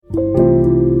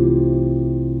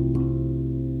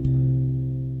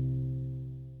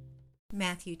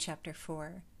Matthew chapter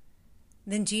 4.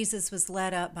 Then Jesus was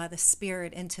led up by the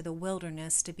Spirit into the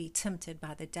wilderness to be tempted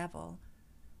by the devil.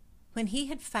 When he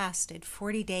had fasted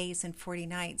 40 days and 40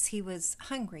 nights, he was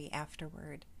hungry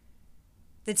afterward.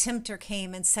 The tempter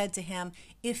came and said to him,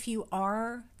 "If you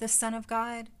are the Son of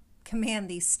God, command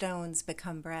these stones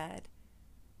become bread."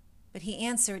 But he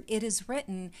answered, "It is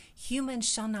written, humans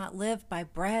shall not live by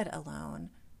bread alone,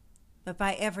 but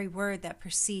by every word that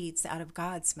proceeds out of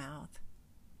God's mouth."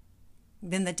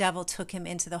 Then the devil took him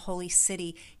into the holy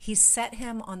city. He set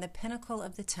him on the pinnacle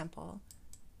of the temple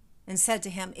and said to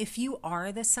him, "If you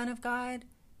are the Son of God,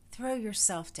 throw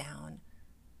yourself down.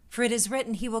 For it is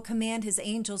written, he will command his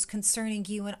angels concerning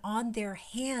you, and on their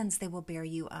hands they will bear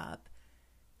you up,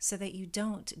 so that you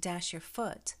don't dash your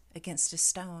foot against a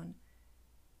stone."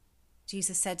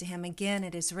 Jesus said to him, "Again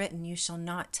it is written, you shall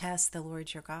not test the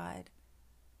Lord your God."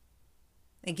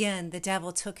 Again, the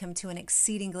devil took him to an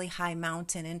exceedingly high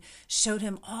mountain and showed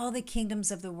him all the kingdoms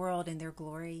of the world and their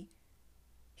glory.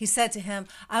 He said to him,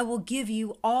 "I will give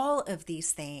you all of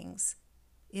these things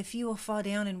if you will fall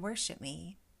down and worship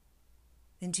me."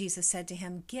 Then Jesus said to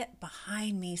him, "Get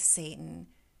behind me, Satan,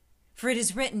 for it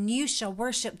is written, you shall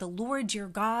worship the Lord your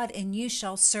God, and you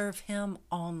shall serve him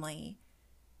only."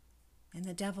 And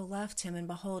the devil left him, and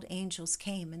behold, angels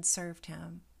came and served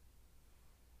him.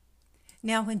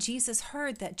 Now when Jesus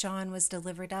heard that John was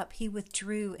delivered up, he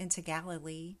withdrew into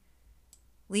Galilee.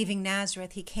 Leaving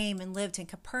Nazareth, he came and lived in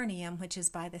Capernaum, which is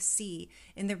by the sea,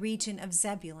 in the region of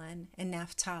Zebulun and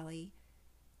Naphtali,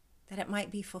 that it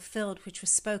might be fulfilled which was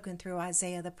spoken through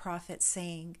Isaiah the prophet,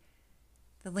 saying,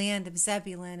 "The land of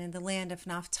Zebulun and the land of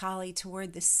Naphtali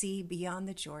toward the sea beyond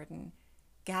the Jordan,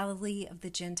 Galilee of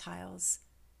the Gentiles.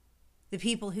 The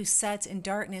people who sat in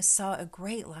darkness saw a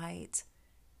great light.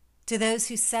 To those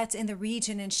who sat in the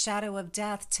region and shadow of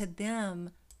death, to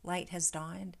them light has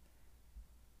dawned."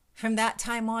 From that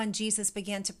time on, Jesus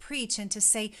began to preach and to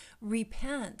say,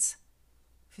 "Repent,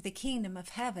 for the kingdom of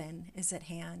heaven is at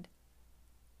hand."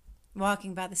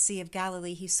 Walking by the Sea of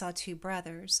Galilee, he saw two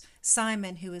brothers,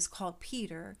 Simon, who is called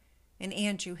Peter, and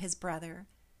Andrew, his brother,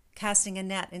 casting a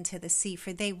net into the sea,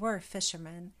 for they were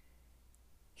fishermen.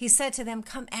 He said to them,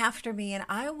 "Come after me, and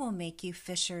I will make you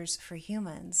fishers for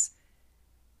humans."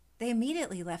 They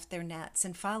immediately left their nets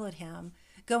and followed him.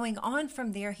 Going on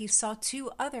from there, he saw two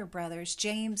other brothers,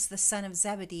 James the son of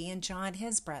Zebedee and John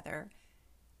his brother,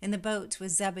 in the boat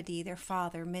with Zebedee their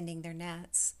father, mending their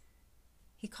nets.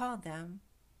 He called them.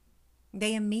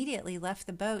 They immediately left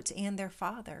the boat and their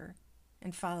father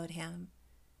and followed him.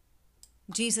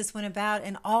 Jesus went about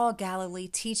in all Galilee,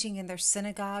 teaching in their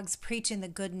synagogues, preaching the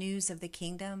good news of the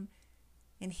kingdom,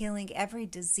 and healing every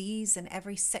disease and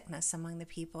every sickness among the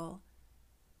people.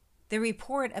 The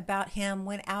report about him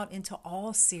went out into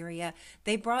all Syria.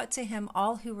 They brought to him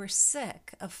all who were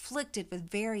sick, afflicted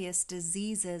with various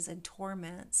diseases and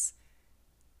torments,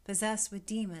 possessed with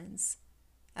demons,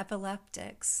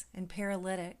 epileptics, and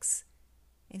paralytics,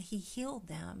 and he healed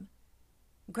them.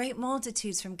 Great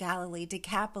multitudes from Galilee,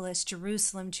 Decapolis,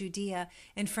 Jerusalem, Judea,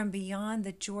 and from beyond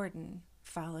the Jordan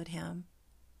followed him.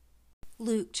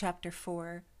 Luke chapter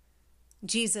 4.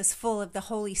 Jesus, full of the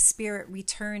Holy Spirit,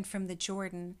 returned from the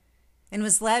Jordan and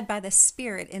was led by the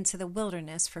Spirit into the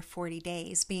wilderness for 40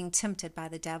 days, being tempted by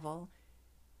the devil.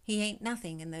 He ate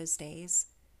nothing in those days.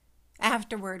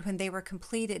 Afterward, when they were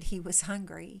completed, he was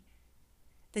hungry.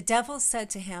 The devil said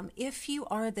to him, "If you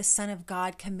are the Son of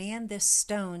God, command this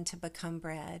stone to become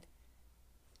bread."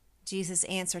 Jesus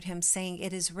answered him, saying,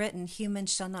 "It is written,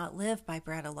 humans shall not live by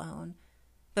bread alone,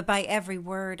 but by every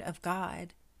word of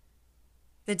God."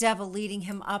 The devil, leading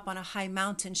him up on a high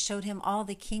mountain, showed him all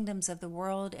the kingdoms of the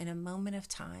world in a moment of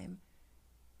time.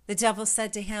 The devil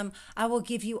said to him, "I will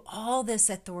give you all this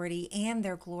authority and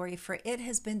their glory, for it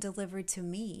has been delivered to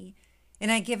me,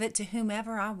 and I give it to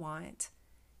whomever I want.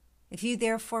 If you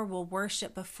therefore will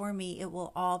worship before me, it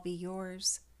will all be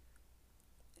yours."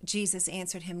 Jesus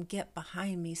answered him, "Get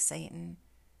behind me, Satan,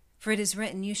 for it is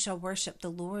written, you shall worship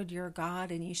the Lord your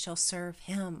God, and you shall serve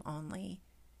him only."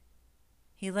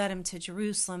 He led him to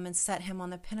Jerusalem and set him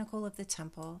on the pinnacle of the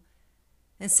temple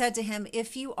and said to him,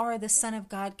 "If you are the Son of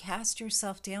God, cast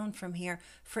yourself down from here,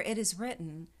 for it is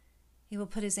written, he will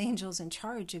put his angels in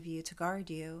charge of you to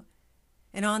guard you,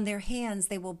 and on their hands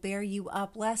they will bear you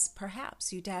up, lest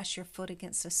perhaps you dash your foot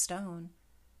against a stone."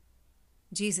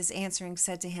 Jesus answering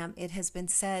said to him, "It has been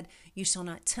said, you shall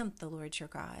not tempt the Lord your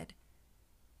God."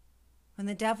 When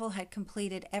the devil had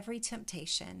completed every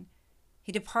temptation,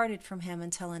 he departed from him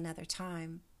until another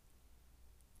time.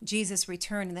 Jesus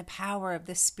returned in the power of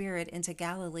the Spirit into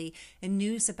Galilee, and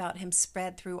news about him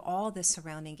spread through all the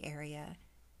surrounding area.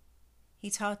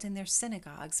 He taught in their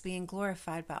synagogues, being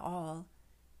glorified by all.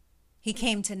 He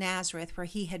came to Nazareth, where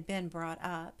he had been brought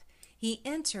up. He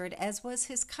entered, as was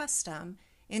his custom,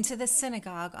 into the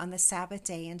synagogue on the Sabbath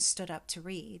day and stood up to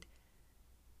read.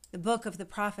 The book of the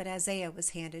prophet Isaiah was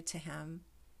handed to him.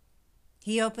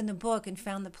 He opened the book and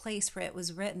found the place where it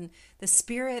was written, "The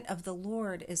Spirit of the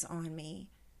Lord is on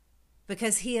me,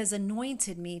 because he has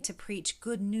anointed me to preach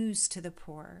good news to the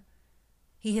poor.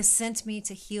 He has sent me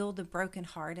to heal the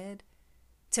brokenhearted,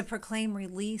 to proclaim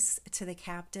release to the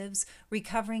captives,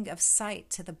 recovering of sight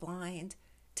to the blind,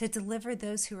 to deliver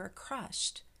those who are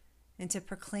crushed, and to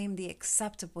proclaim the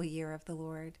acceptable year of the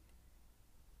Lord."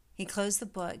 He closed the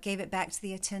book, gave it back to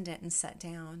the attendant, and sat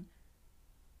down.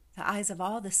 The eyes of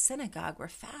all the synagogue were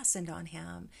fastened on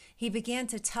him. He began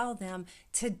to tell them,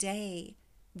 "Today,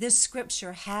 this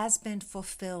scripture has been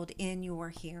fulfilled in your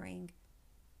hearing."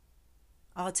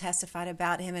 All testified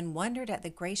about him and wondered at the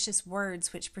gracious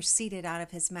words which proceeded out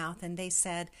of his mouth. And they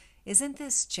said, "Isn't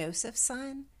this Joseph's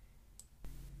son?"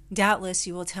 Doubtless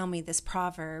you will tell me this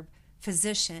proverb,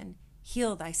 "Physician,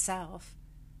 heal thyself."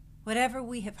 Whatever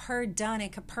we have heard done in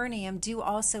Capernaum, do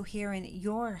also here in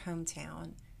your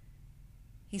hometown.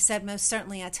 He said, "Most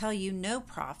certainly I tell you, no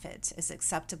prophet is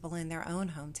acceptable in their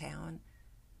own hometown.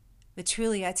 But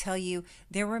truly I tell you,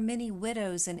 there were many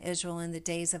widows in Israel in the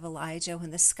days of Elijah,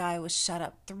 when the sky was shut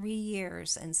up 3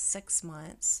 years and 6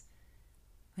 months,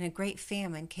 when a great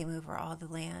famine came over all the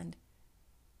land.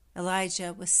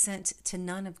 Elijah was sent to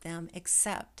none of them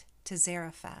except to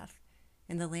Zarephath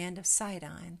in the land of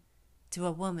Sidon, to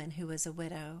a woman who was a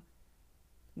widow.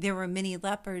 There were many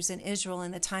lepers in Israel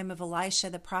in the time of Elisha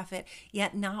the prophet,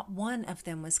 yet not one of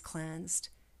them was cleansed,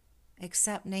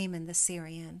 except Naaman the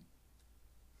Syrian."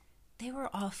 They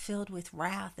were all filled with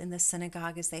wrath in the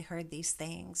synagogue as they heard these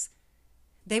things.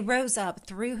 They rose up,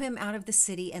 threw him out of the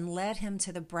city, and led him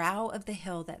to the brow of the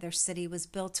hill that their city was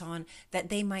built on, that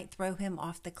they might throw him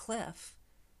off the cliff.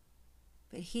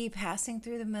 But he, passing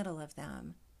through the middle of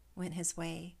them, went his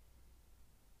way.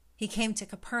 He came to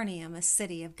Capernaum, a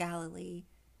city of Galilee.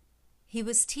 He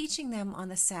was teaching them on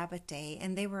the Sabbath day,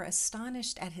 and they were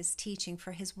astonished at his teaching,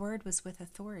 for his word was with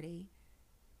authority.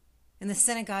 In the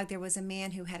synagogue there was a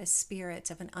man who had a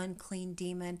spirit of an unclean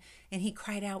demon, and he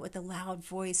cried out with a loud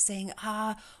voice, saying,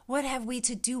 "Ah, what have we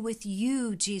to do with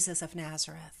you, Jesus of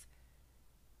Nazareth?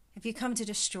 Have you come to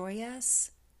destroy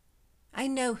us? I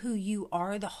know who you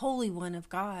are, the Holy One of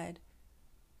God."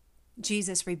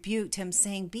 Jesus rebuked him,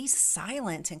 saying, "Be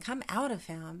silent and come out of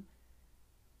him."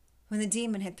 When the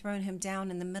demon had thrown him down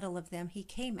in the middle of them, he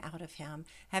came out of him,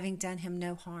 having done him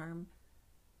no harm.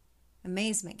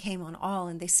 Amazement came on all,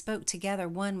 and they spoke together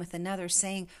one with another,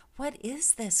 saying, "What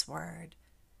is this word?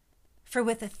 For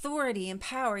with authority and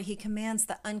power he commands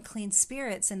the unclean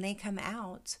spirits, and they come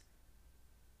out."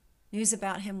 News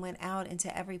about him went out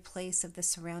into every place of the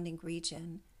surrounding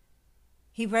region.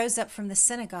 He rose up from the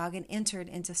synagogue and entered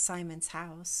into Simon's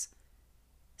house.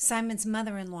 Simon's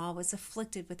mother-in-law was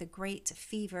afflicted with a great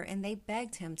fever, and they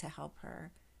begged him to help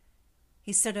her.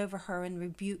 He stood over her and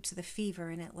rebuked the fever,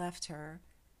 and it left her.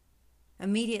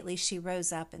 Immediately she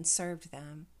rose up and served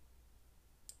them.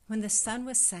 When the sun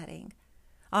was setting,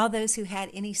 all those who had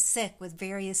any sick with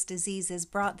various diseases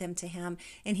brought them to him,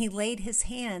 and he laid his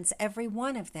hands, every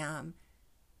one of them,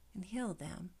 and healed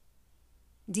them.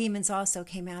 Demons also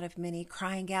came out of many,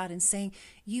 crying out and saying,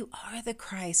 "You are the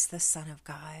Christ, the Son of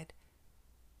God."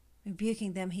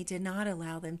 Rebuking them, he did not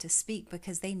allow them to speak,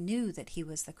 because they knew that he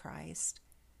was the Christ.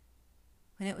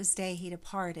 When it was day, he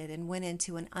departed and went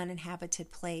into an uninhabited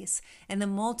place, and the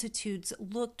multitudes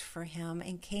looked for him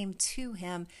and came to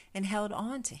him and held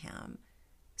on to him,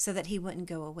 so that he wouldn't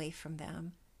go away from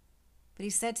them. But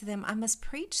he said to them, "I must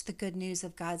preach the good news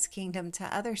of God's kingdom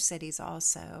to other cities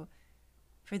also.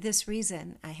 For this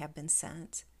reason I have been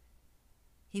sent."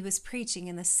 He was preaching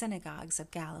in the synagogues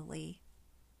of Galilee.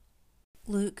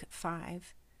 Luke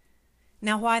 5.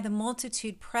 Now while the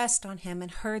multitude pressed on him and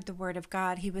heard the word of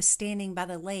God, he was standing by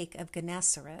the lake of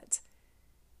Gennesaret.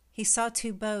 He saw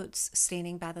 2 boats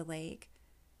standing by the lake,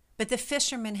 but the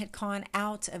fishermen had gone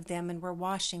out of them and were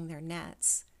washing their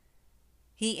nets.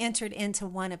 He entered into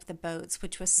one of the boats,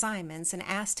 which was Simon's, and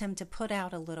asked him to put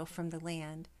out a little from the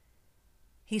land.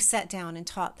 He sat down and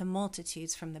taught the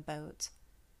multitudes from the boat.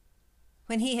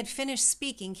 When he had finished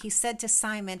speaking, he said to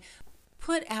Simon,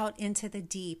 "Put out into the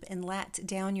deep and let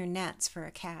down your nets for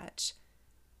a catch."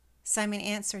 Simon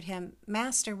answered him,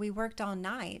 "Master, we worked all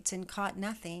night and caught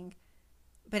nothing,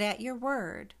 but at your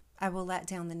word I will let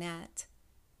down the net."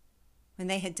 When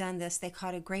they had done this, they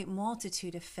caught a great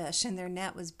multitude of fish, and their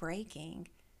net was breaking.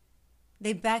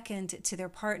 They beckoned to their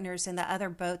partners in the other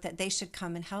boat that they should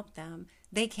come and help them.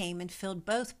 They came and filled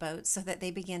both boats, so that they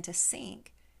began to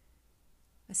sink.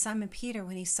 But Simon Peter,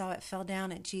 when he saw it, fell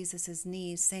down at Jesus'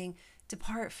 knees, saying,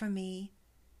 "Depart from me,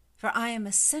 for I am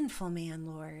a sinful man,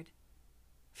 Lord."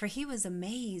 For he was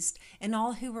amazed, and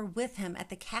all who were with him, at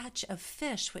the catch of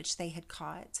fish which they had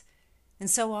caught. And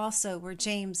so also were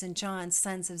James and John,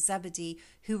 sons of Zebedee,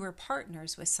 who were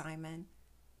partners with Simon.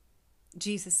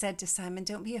 Jesus said to Simon,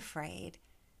 "Don't be afraid.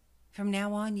 From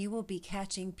now on you will be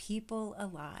catching people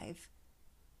alive."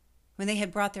 When they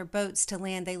had brought their boats to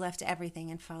land, they left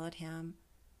everything and followed him.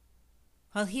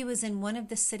 While he was in one of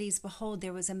the cities, behold,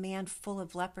 there was a man full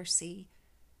of leprosy.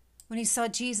 When he saw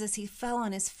Jesus, he fell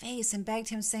on his face and begged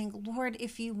him, saying, "Lord,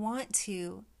 if you want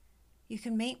to, you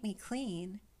can make me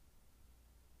clean."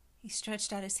 He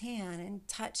stretched out his hand and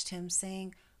touched him,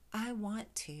 saying, "I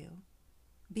want to.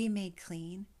 Be made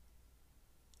clean."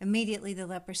 Immediately the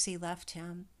leprosy left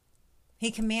him.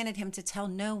 He commanded him to tell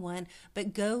no one,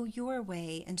 but go your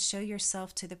way and show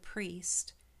yourself to the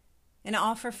priest, and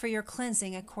offer for your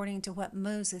cleansing according to what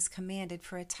Moses commanded,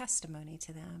 for a testimony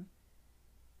to them.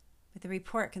 But the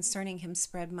report concerning him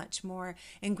spread much more,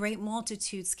 and great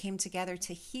multitudes came together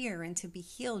to hear and to be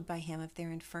healed by him of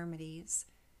their infirmities.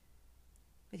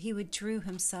 But he withdrew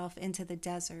himself into the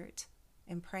desert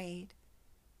and prayed.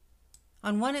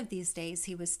 On one of these days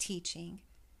he was teaching,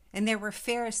 and there were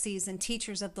Pharisees and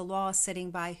teachers of the law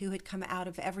sitting by, who had come out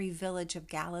of every village of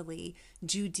Galilee,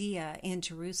 Judea, and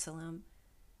Jerusalem.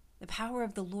 The power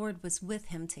of the Lord was with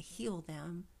him to heal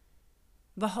them.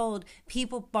 Behold,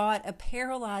 people brought a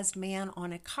paralyzed man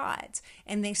on a cot,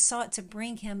 and they sought to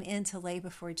bring him in to lay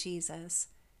before Jesus.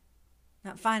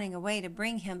 Not finding a way to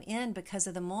bring him in because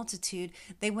of the multitude,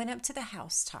 they went up to the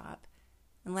housetop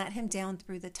and let him down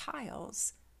through the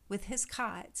tiles with his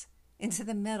cot into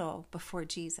the middle before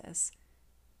Jesus.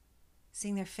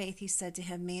 Seeing their faith, he said to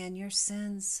him, "Man, your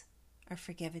sins are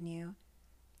forgiven you."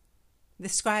 The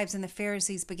scribes and the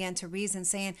Pharisees began to reason,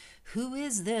 saying, "Who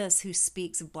is this who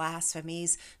speaks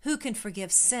blasphemies? Who can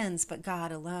forgive sins but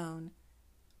God alone?"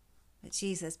 But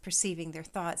Jesus, perceiving their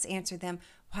thoughts, answered them,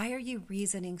 "Why are you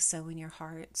reasoning so in your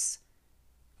hearts?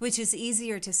 Which is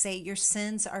easier, to say, 'Your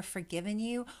sins are forgiven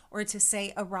you,' or to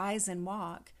say, 'Arise and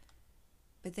walk'?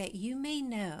 But that you may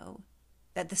know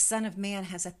that the Son of Man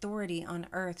has authority on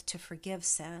earth to forgive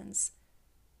sins."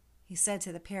 He said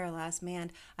to the paralyzed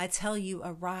man, "I tell you,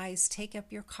 arise, take up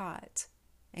your cot,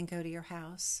 and go to your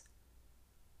house."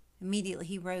 Immediately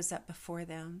he rose up before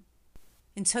them,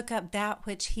 and took up that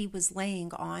which he was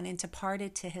laying on, and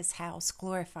departed to his house,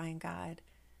 glorifying God.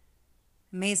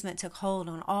 Amazement took hold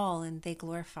on all, and they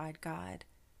glorified God.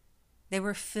 They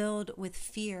were filled with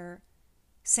fear,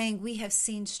 saying, "We have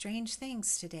seen strange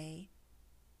things today."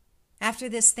 After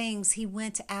these things, he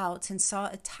went out and saw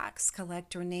a tax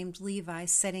collector named Levi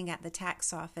sitting at the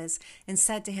tax office, and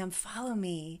said to him, "Follow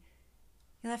me."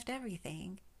 He left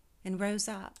everything and rose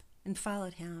up and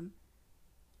followed him.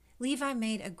 Levi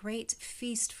made a great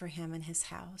feast for him in his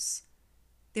house.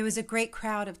 There was a great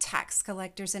crowd of tax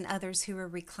collectors and others who were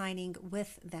reclining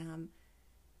with them.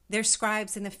 Their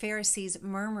scribes and the Pharisees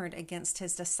murmured against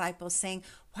his disciples, saying,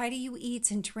 "Why do you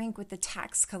eat and drink with the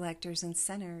tax collectors and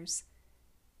sinners?"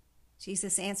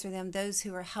 Jesus answered them, "Those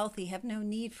who are healthy have no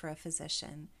need for a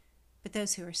physician, but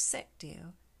those who are sick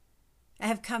do. I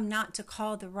have come not to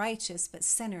call the righteous, but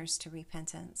sinners to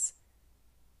repentance."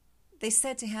 They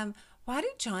said to him, "Why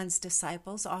do John's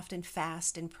disciples often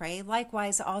fast and pray?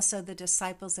 Likewise also the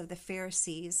disciples of the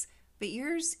Pharisees, but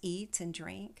yours eat and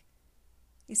drink."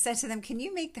 He said to them, "Can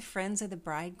you make the friends of the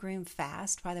bridegroom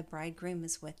fast while the bridegroom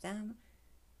is with them?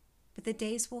 But the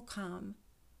days will come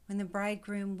when the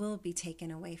bridegroom will be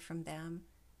taken away from them.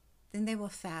 Then they will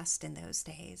fast in those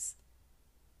days."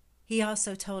 He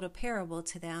also told a parable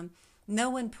to them. "No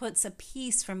one puts a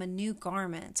piece from a new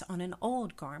garment on an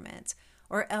old garment,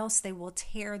 or else they will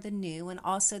tear the new, and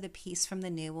also the piece from the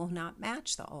new will not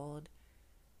match the old.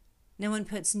 No one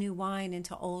puts new wine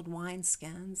into old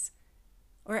wineskins,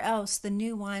 or else the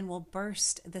new wine will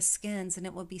burst the skins, and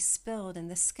it will be spilled,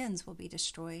 and the skins will be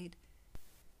destroyed.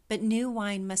 But new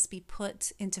wine must be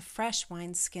put into fresh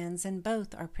wineskins, and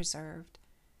both are preserved.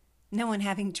 No one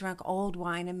having drunk old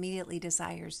wine immediately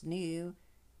desires new,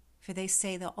 for they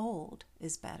say the old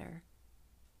is better."